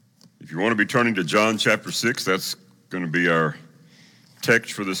If you want to be turning to John chapter 6, that's going to be our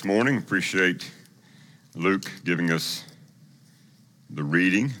text for this morning. Appreciate Luke giving us the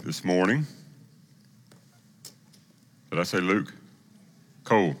reading this morning. Did I say Luke?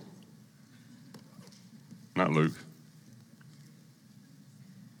 Cole. Not Luke.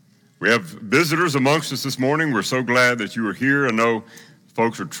 We have visitors amongst us this morning. We're so glad that you are here. I know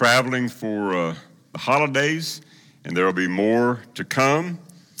folks are traveling for the holidays, and there will be more to come.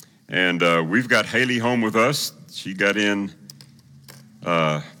 And we've got Haley home with us. She got in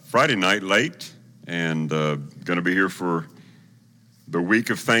Friday night late and going to be here for the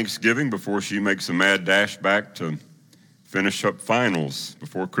week of Thanksgiving before she makes a mad dash back to finish up finals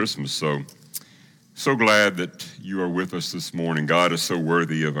before Christmas. So glad that you are with us this morning. God is so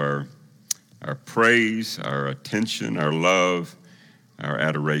worthy of our praise, our attention, our love, our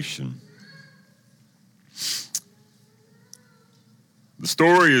adoration. The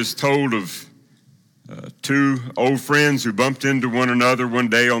story is told of two old friends who bumped into one another one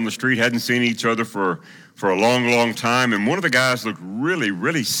day on the street, hadn't seen each other for a long, long time, and one of the guys looked really,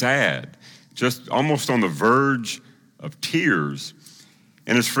 really sad, just almost on the verge of tears.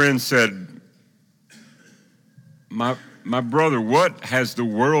 And his friend said, My brother, what has the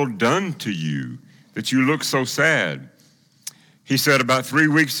world done to you that you look so sad? He said, about 3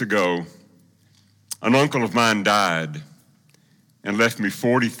 weeks ago, an uncle of mine died and left me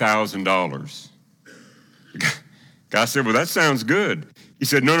 $40,000. The guy said, well, that sounds good. He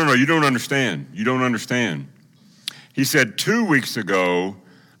said, no, you don't understand. You don't understand. He said, 2 weeks ago,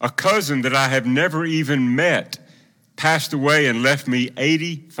 a cousin that I have never even met passed away and left me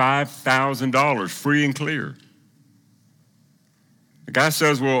 $85,000 free and clear. The guy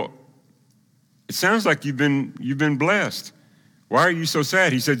says, well, it sounds like you've been blessed. Why are you so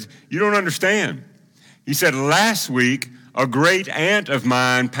sad? He said, you don't understand. He said, last week, a great aunt of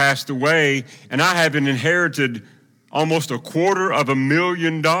mine passed away, and I have inherited almost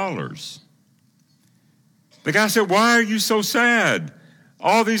 $250,000. The guy said, why are you so sad?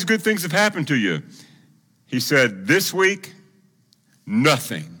 All these good things have happened to you. He said, this week,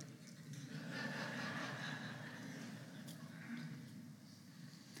 nothing.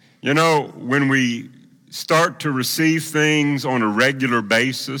 You know, when we start to receive things on a regular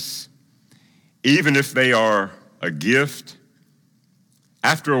basis, even if they are a gift,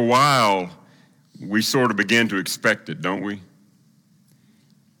 after a while, we sort of begin to expect it, don't we?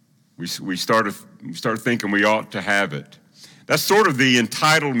 We start thinking we ought to have it. That's sort of the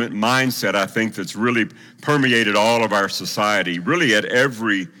entitlement mindset, I think, that's really permeated all of our society, really at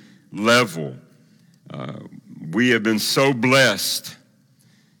every level. We have been so blessed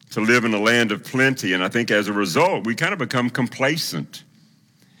to live in a land of plenty, and I think as a result, we kind of become complacent.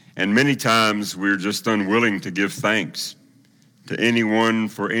 And many times we're just unwilling to give thanks to anyone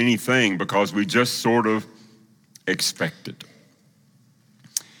for anything because we just sort of expect it.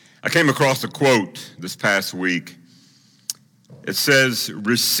 I came across a quote this past week. It says,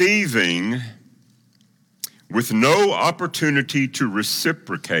 receiving with no opportunity to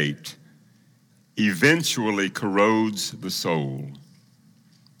reciprocate eventually corrodes the soul.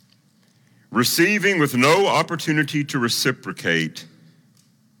 Receiving with no opportunity to reciprocate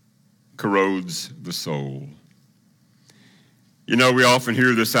corrodes the soul. You know, we often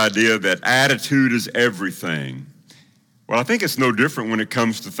hear this idea that attitude is everything. Well, I think it's no different when it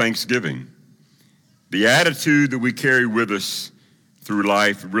comes to Thanksgiving. The attitude that we carry with us through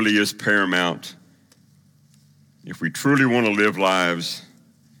life really is paramount if we truly want to live lives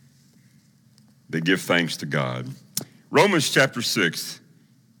that give thanks to God. Romans chapter 6,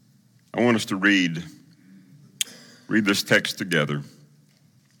 I want us to read this text together.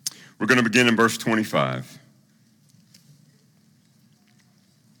 We're going to begin in verse 25.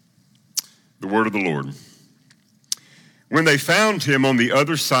 The word of the Lord. When they found him on the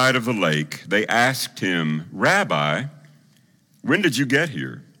other side of the lake, they asked him, Rabbi, when did you get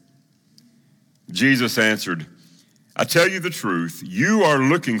here? Jesus answered, I tell you the truth, you are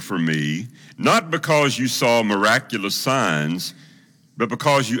looking for me, not because you saw miraculous signs, but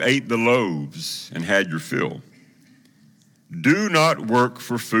because you ate the loaves and had your fill. Do not work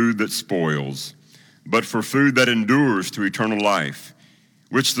for food that spoils, but for food that endures to eternal life,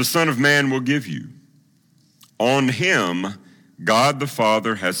 which the Son of Man will give you. On him, God the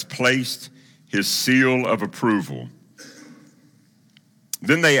Father has placed his seal of approval.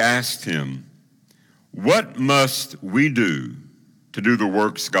 Then they asked him, what must we do to do the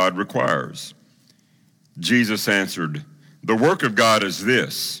works God requires? Jesus answered, the work of God is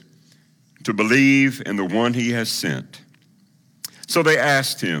this, to believe in the one he has sent. So they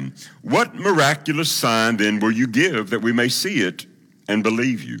asked him, what miraculous sign then will you give that we may see it and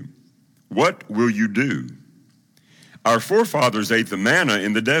believe you? what will you do? Our forefathers ate the manna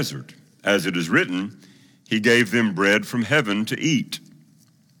in the desert. As it is written, he gave them bread from heaven to eat.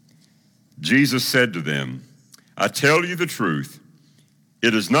 Jesus said to them, I tell you the truth,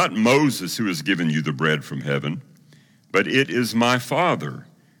 it is not Moses who has given you the bread from heaven, but it is my Father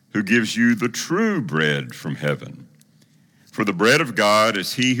who gives you the true bread from heaven. For the bread of God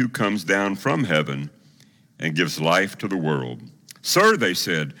is he who comes down from heaven and gives life to the world. Sir, they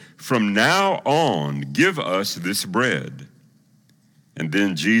said, from now on, give us this bread. And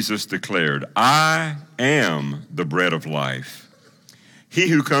then Jesus declared, I am the bread of life. He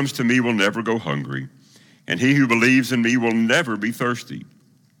who comes to me will never go hungry, and he who believes in me will never be thirsty.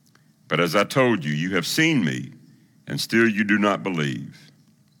 But as I told you, you have seen me, and still you do not believe.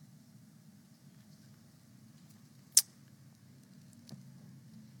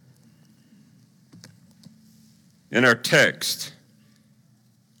 In our text,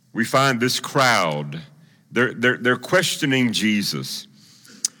 we find this crowd. They're questioning Jesus.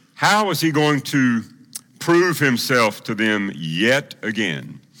 How is he going to prove himself to them yet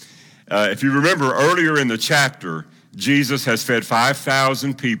again? If you remember earlier in the chapter, Jesus has fed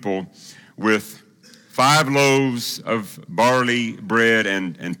 5,000 people with 5 loaves of barley bread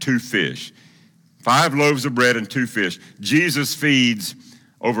and 2 fish. 5 loaves of bread and 2 fish. Jesus feeds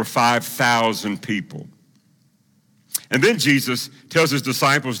over 5,000 people. And then Jesus tells his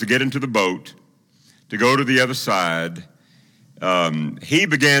disciples to get into the boat, to go to the other side. He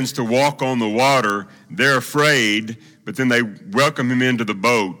begins to walk on the water. They're afraid, but then they welcome him into the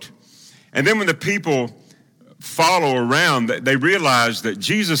boat. And then when the people follow around, they realize that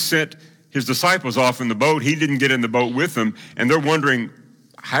Jesus sent his disciples off in the boat. He didn't get in the boat with them, and they're wondering,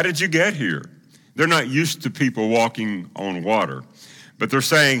 how did you get here? They're not used to people walking on water. But they're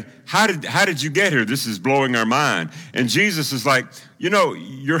saying, how did you get here? This is blowing our mind. And Jesus is like,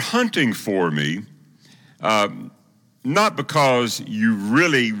 you're hunting for me, not because you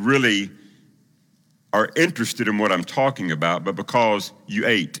really, really are interested in what I'm talking about, but because you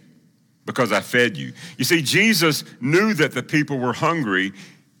ate, because I fed you. You see, Jesus knew that the people were hungry.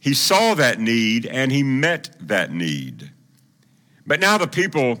 He saw that need, and he met that need. But now the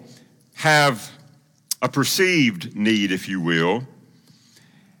people have a perceived need, if you will,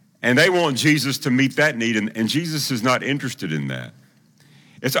 and they want Jesus to meet that need, and Jesus is not interested in that.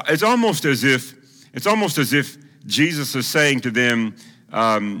 It's almost as if Jesus is saying to them,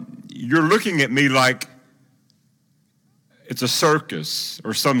 you're looking at me like it's a circus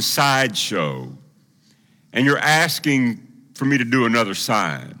or some sideshow, and you're asking for me to do another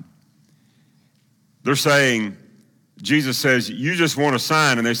sign. They're saying, Jesus says, you just want a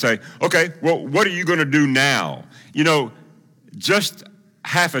sign, and they say, okay, well, what are you going to do now? Just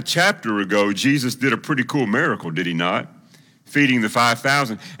half a chapter ago, Jesus did a pretty cool miracle, did he not? Feeding the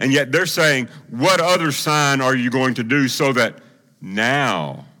 5,000. And yet they're saying, what other sign are you going to do so that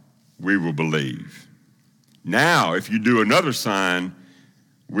now we will believe? Now, if you do another sign,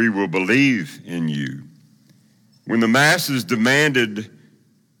 we will believe in you. When the masses demanded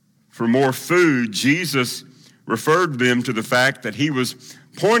for more food, Jesus referred them to the fact that he was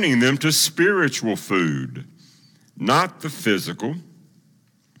pointing them to spiritual food, not the physical.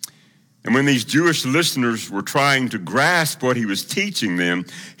 And when these Jewish listeners were trying to grasp what he was teaching them,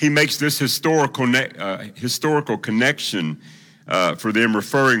 he makes this historical connection for them,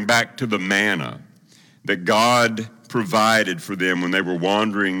 referring back to the manna that God provided for them when they were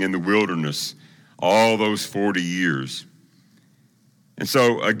wandering in the wilderness all those 40 years. And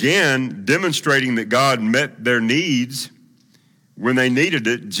so, again, demonstrating that God met their needs when they needed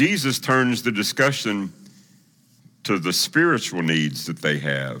it, Jesus turns the discussion to the spiritual needs that they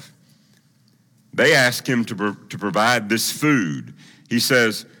have. They ask him to provide this food. He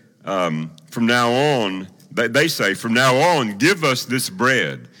says, from now on, they say, from now on, give us this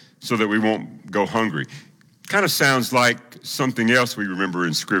bread so that we won't go hungry. Kind of sounds like something else we remember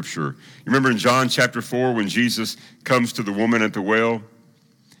in Scripture. You remember in John chapter 4 when Jesus comes to the woman at the well?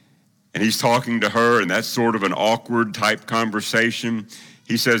 And he's talking to her, and that's sort of an awkward type conversation.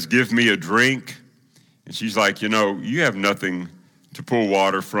 He says, give me a drink. And she's like, you have nothing to pull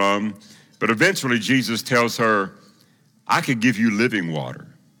water from. But eventually Jesus tells her, I could give you living water.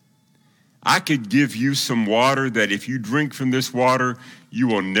 I could give you some water that if you drink from this water, you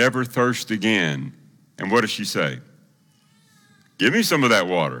will never thirst again. And what does she say? Give me some of that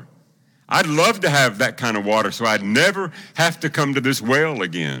water. I'd love to have that kind of water so I'd never have to come to this well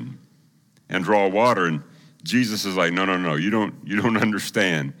again and draw water. And Jesus is like, no, you don't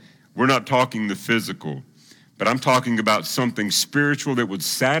understand. We're not talking the physical. But I'm talking about something spiritual that would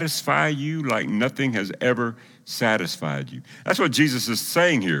satisfy you like nothing has ever satisfied you. That's what Jesus is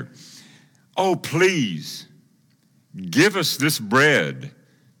saying here. Oh, please, give us this bread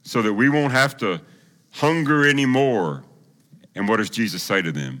so that we won't have to hunger anymore. And what does Jesus say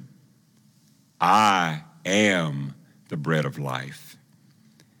to them? I am the bread of life.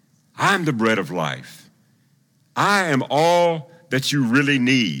 I'm the bread of life. I am all that you really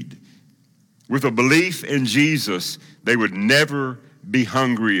need. With a belief in Jesus, they would never be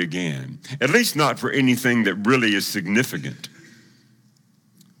hungry again, at least not for anything that really is significant.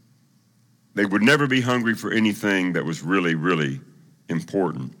 They would never be hungry for anything that was really, really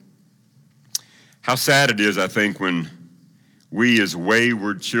important. How sad it is, I think, when we as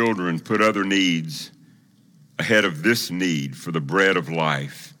wayward children put other needs ahead of this need for the bread of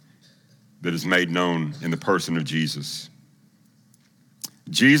life that is made known in the person of Jesus.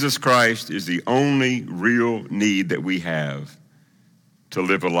 Jesus Christ is the only real need that we have to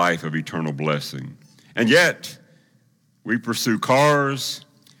live a life of eternal blessing. And yet, we pursue cars,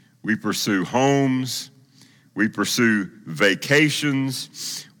 we pursue homes, we pursue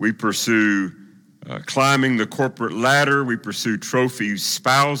vacations, we pursue climbing the corporate ladder, we pursue trophy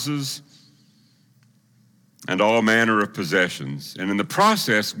spouses, and all manner of possessions. And in the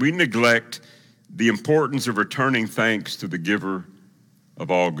process, we neglect the importance of returning thanks to the giver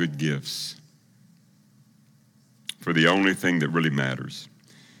of all good gifts for the only thing that really matters.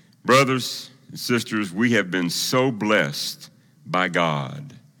 Brothers and sisters, we have been so blessed by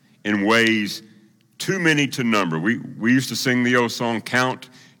God in ways too many to number. We used to sing the old song, Count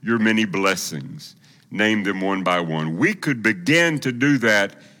Your Many Blessings, name them one by one. We could begin to do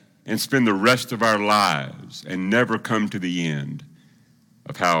that and spend the rest of our lives and never come to the end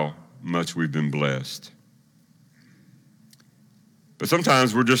of how much we've been blessed. But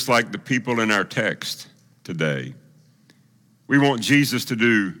sometimes we're just like the people in our text today. We want Jesus to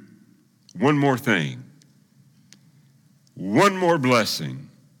do one more thing, one more blessing,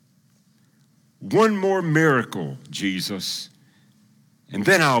 one more miracle, Jesus, and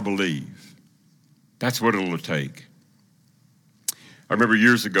then I'll believe. That's what it'll take. I remember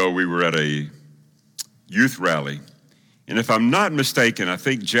years ago we were at a youth rally, and if I'm not mistaken, I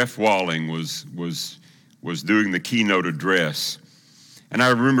think Jeff Walling was doing the keynote address. And I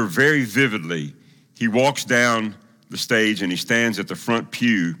remember very vividly, he walks down the stage and he stands at the front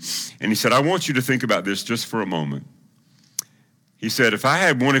pew, and he said, I want you to think about this just for a moment. He said, if I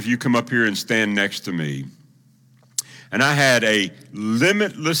had one of you come up here and stand next to me, and I had a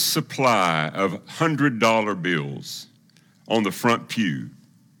limitless supply of $100 bills on the front pew,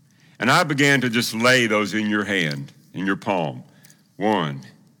 and I began to just lay those in your hand, in your palm. 1,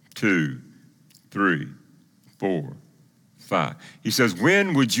 2, 3, 4, 5. He says,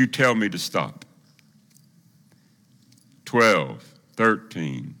 when would you tell me to stop? 12,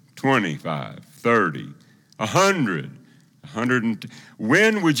 13, 25, 30, 100, 100.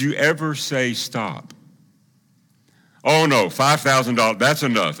 When would you ever say stop? Oh no, $5,000, that's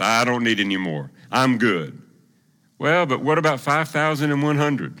enough. I don't need any more. I'm good. Well, but what about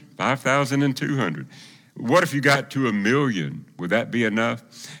 5,100, 5,200? What if you got to 1 million? Would that be enough?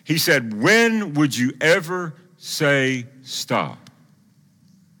 He said, when would you ever say stop?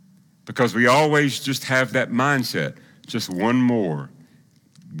 Because we always just have that mindset, just one more.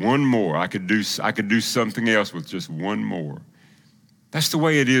 I could do something else with just one more. That's the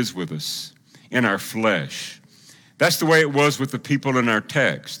way it is with us in our flesh. That's the way it was with the people in our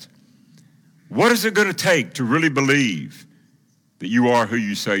text. What is it going to take to really believe that you are who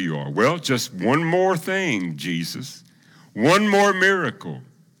you say you are? Well, just one more thing, Jesus. One more miracle.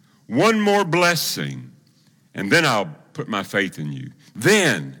 One more blessing. And then I'll put my faith in you.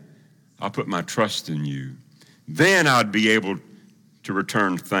 Then I'll put my trust in you. Then I'd be able to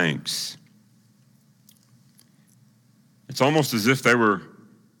return thanks. It's almost as if they were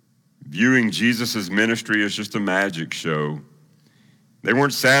viewing Jesus' ministry as just a magic show. They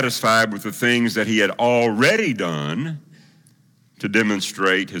weren't satisfied with the things that he had already done to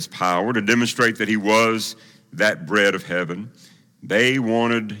demonstrate his power, to demonstrate that he was that bread of heaven. They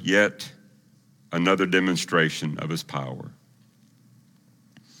wanted yet another demonstration of his power.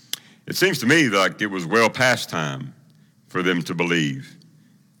 It seems to me like it was well past time for them to believe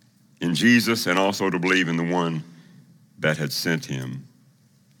in Jesus and also to believe in the one that had sent him.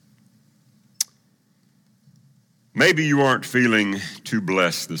 Maybe you aren't feeling too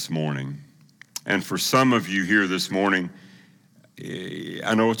blessed this morning. And for some of you here this morning,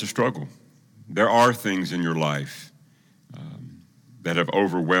 I know it's a struggle. There are things in your life that have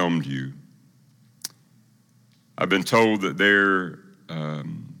overwhelmed you. I've been told that there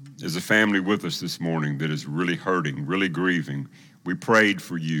is a family with us this morning that is really hurting, really grieving. We prayed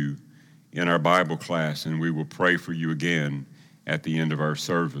for you in our Bible class, and we will pray for you again at the end of our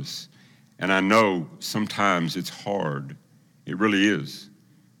service. And I know sometimes it's hard. It really is.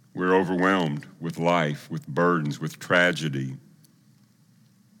 We're overwhelmed with life, with burdens, with tragedy.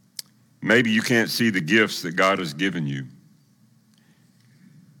 Maybe you can't see the gifts that God has given you.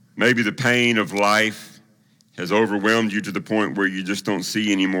 Maybe the pain of life has overwhelmed you to the point where you just don't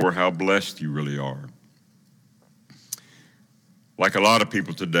see anymore how blessed you really are. Like a lot of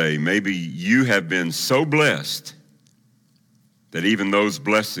people today, maybe you have been so blessed that even those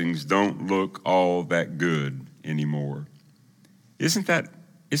blessings don't look all that good anymore. Isn't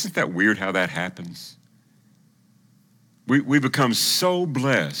that weird how that happens? We become so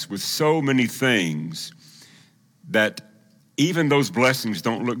blessed with so many things that even those blessings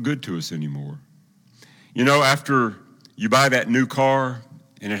don't look good to us anymore. You know, after you buy that new car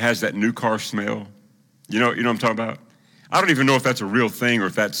and it has that new car smell, you know what I'm talking about? I don't even know if that's a real thing or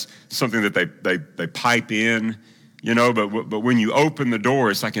if that's something that they pipe in, you know, but when you open the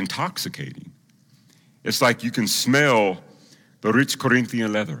door, it's like intoxicating. It's like you can smell the rich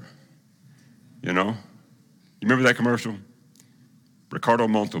Corinthian leather, you know? You remember that commercial? Ricardo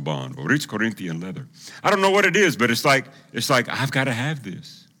Montalban, rich Corinthian leather. I don't know what it is, but it's like I've got to have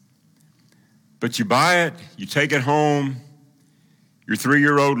this. But you buy it, you take it home, your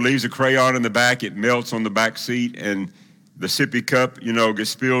 3-year-old leaves a crayon in the back, it melts on the back seat, and the sippy cup, you know, gets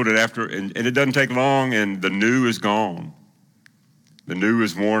spilled, and it doesn't take long, and the new is gone. The new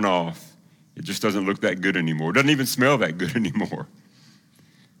is worn off. It just doesn't look that good anymore. It doesn't even smell that good anymore.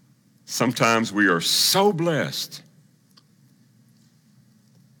 Sometimes we are so blessed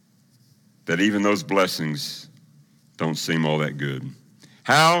that even those blessings don't seem all that good.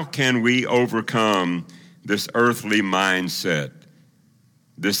 How can we overcome this earthly mindset,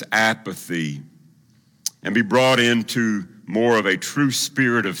 this apathy, and be brought into more of a true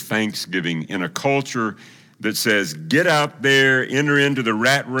spirit of thanksgiving in a culture that says, get out there, enter into the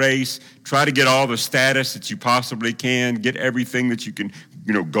rat race, try to get all the status that you possibly can, get everything that you can,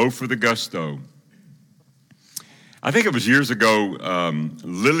 go for the gusto. I think it was years ago,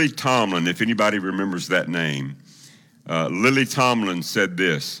 Lily Tomlin, if anybody remembers that name, Lily Tomlin said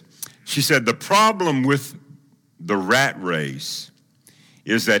this. She said, the problem with the rat race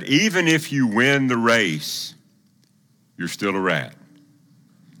is that even if you win the race, you're still a rat.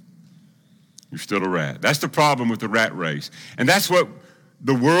 You're still a rat. That's the problem with the rat race. And that's what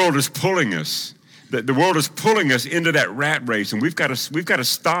the world is pulling us. The world is pulling us into that rat race, and we've got to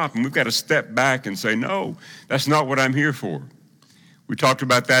stop, and we've got to step back and say, no, that's not what I'm here for. We talked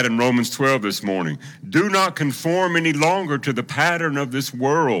about that in Romans 12 this morning. Do not conform any longer to the pattern of this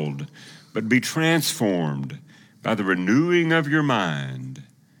world, but be transformed by the renewing of your mind.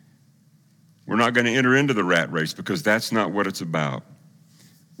 We're not going to enter into the rat race because that's not what it's about.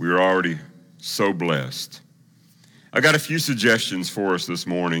 We are already so blessed. I got a few suggestions for us this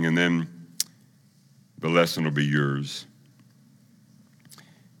morning, and then the lesson will be yours.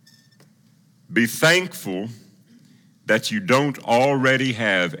 Be thankful that you don't already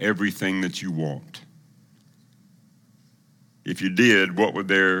have everything that you want. If you did, what would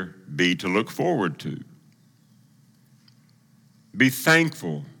there be to look forward to? Be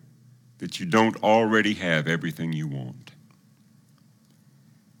thankful that you don't already have everything you want.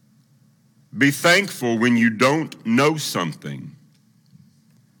 Be thankful when you don't know something,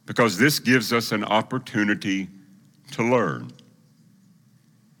 because this gives us an opportunity to learn.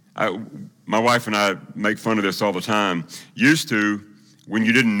 My wife and I make fun of this all the time. Used to, when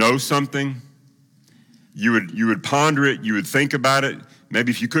you didn't know something, you would ponder it, you would think about it.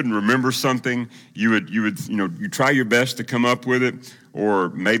 Maybe if you couldn't remember something, you try your best to come up with it, or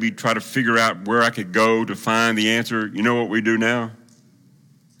maybe try to figure out where I could go to find the answer. You know what we do now?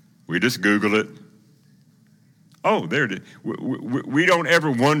 We just Google it. Oh, there it is. We don't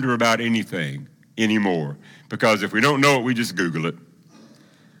ever wonder about anything anymore, because if we don't know it, we just Google it.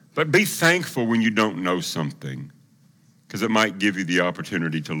 But be thankful when you don't know something, because it might give you the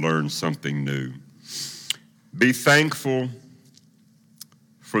opportunity to learn something new. Be thankful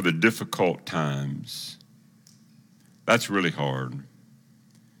for the difficult times. That's really hard.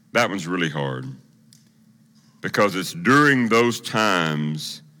 That one's really hard, because it's during those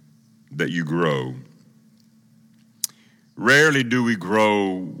times that you grow. Rarely do we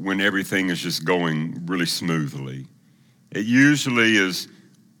grow when everything is just going really smoothly. It usually is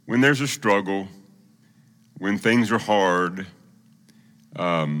when there's a struggle, when things are hard.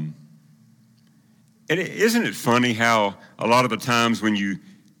 And isn't it funny how a lot of the times when you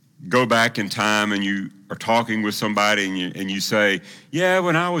go back in time and you are talking with somebody and you say, yeah,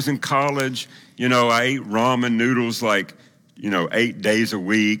 when I was in college, I ate ramen noodles 8 days a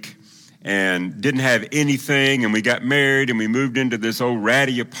week. and didn't have anything, and we got married and we moved into this old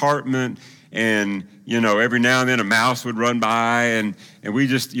ratty apartment, and every now and then a mouse would run by, and we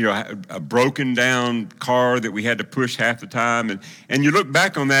just had a broken down car that we had to push half the time, and you look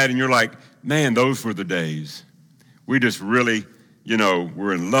back on that and you're like, man, those were the days. We just really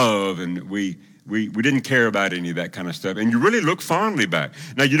were in love, and we didn't care about any of that kind of stuff, and you really look fondly back.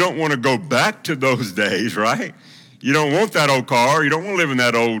 Now, you don't want to go back to those days, right? You don't want that old car. You don't want to live in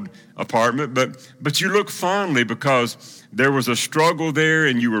that old apartment, but you look fondly because there was a struggle there,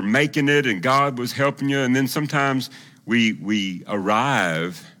 and you were making it, and God was helping you. And then sometimes we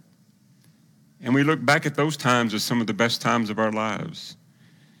arrive, and we look back at those times as some of the best times of our lives,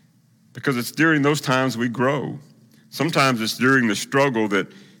 because it's during those times we grow. Sometimes it's during the struggle that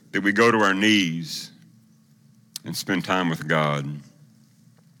we go to our knees and spend time with God.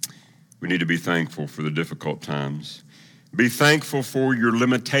 We need to be thankful for the difficult times. Be thankful for your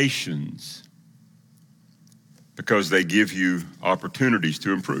limitations, because they give you opportunities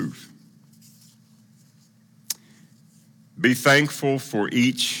to improve. Be thankful for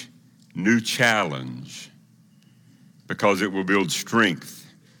each new challenge, because it will build strength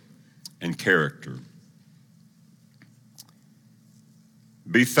and character.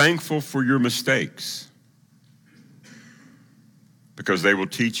 Be thankful for your mistakes, because they will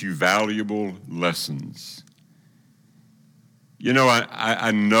teach you valuable lessons.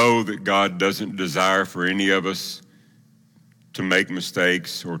 I know that God doesn't desire for any of us to make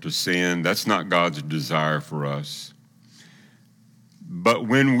mistakes or to sin. That's not God's desire for us. But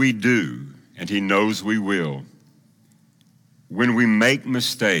when we do, and He knows we will, when we make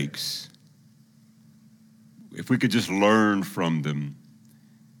mistakes, if we could just learn from them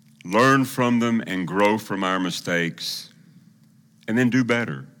and grow from our mistakes, and then do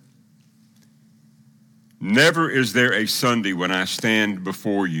better. Never is there a Sunday when I stand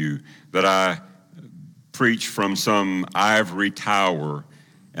before you that I preach from some ivory tower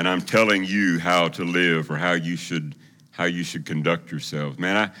and I'm telling you how to live or how you should conduct yourselves.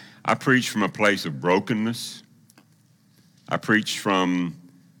 Man, I preach from a place of brokenness. I preach from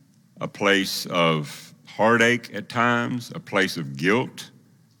a place of heartache at times, a place of guilt,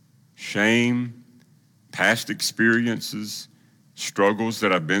 shame, past experiences, struggles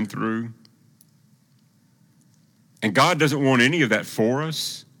that I've been through. And God doesn't want any of that for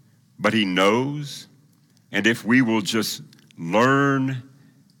us, but He knows. And if we will just learn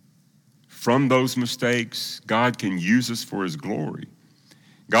from those mistakes, God can use us for His glory.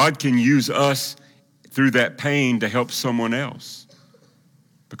 God can use us through that pain to help someone else,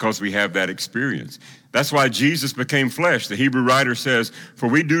 because we have that experience. That's why Jesus became flesh. The Hebrew writer says, "For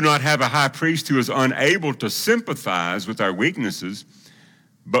we do not have a high priest who is unable to sympathize with our weaknesses,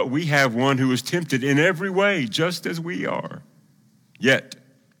 but we have one who is tempted in every way, just as we are, yet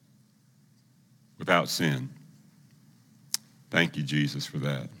without sin." Thank you, Jesus, for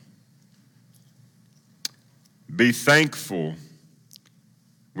that. Be thankful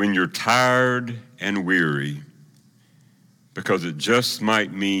when you're tired and weary, because it just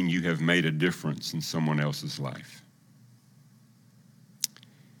might mean you have made a difference in someone else's life.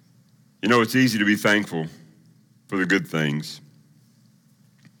 It's easy to be thankful for the good things.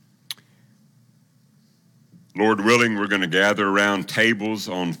 Lord willing, we're going to gather around tables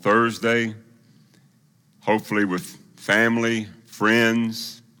on Thursday, hopefully with family,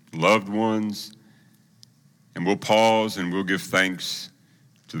 friends, loved ones, and we'll pause and we'll give thanks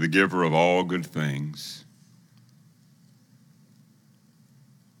to the giver of all good things.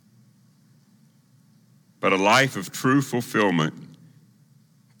 But a life of true fulfillment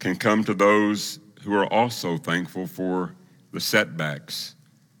can come to those who are also thankful for the setbacks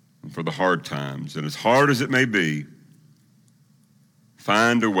and for the hard times. And as hard as it may be,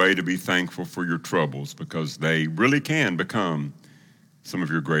 find a way to be thankful for your troubles, because they really can become some of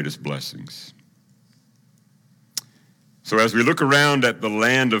your greatest blessings. So as we look around at the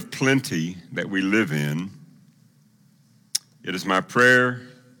land of plenty that we live in, it is my prayer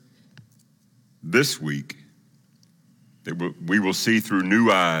this week that we will see through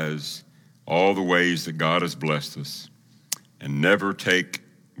new eyes all the ways that God has blessed us, and never take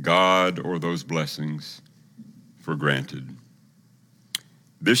God or those blessings for granted.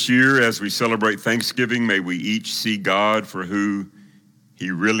 This year, as we celebrate Thanksgiving, may we each see God for who He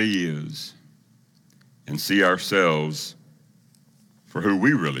really is, and see ourselves for who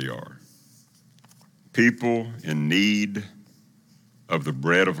we really are. People in need of the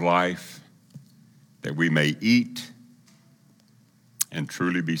bread of life, that we may eat and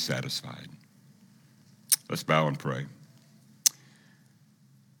truly be satisfied. Let's bow and pray.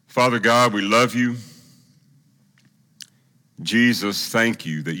 Father God, we love you. Jesus, thank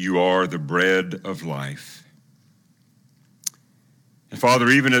you that you are the bread of life. And Father,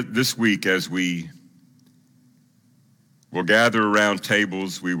 even this week as we will gather around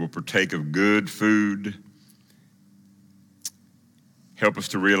tables, we will partake of good food. Help us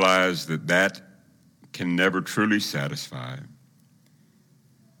to realize that that can never truly satisfy,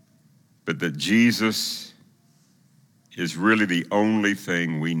 but that Jesus is really the only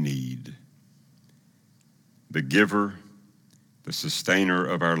thing we need, the giver, the sustainer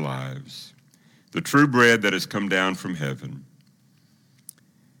of our lives, the true bread that has come down from heaven.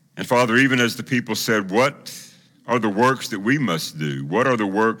 And Father, even as the people said, what are the works that we must do? What are the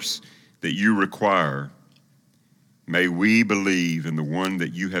works that you require? May we believe in the one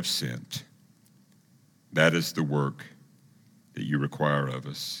that you have sent. That is the work that you require of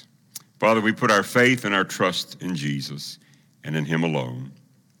us. Father, we put our faith and our trust in Jesus and in him alone.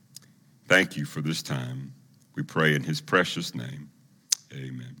 Thank you for this time. We pray in his precious name.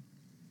 Amen.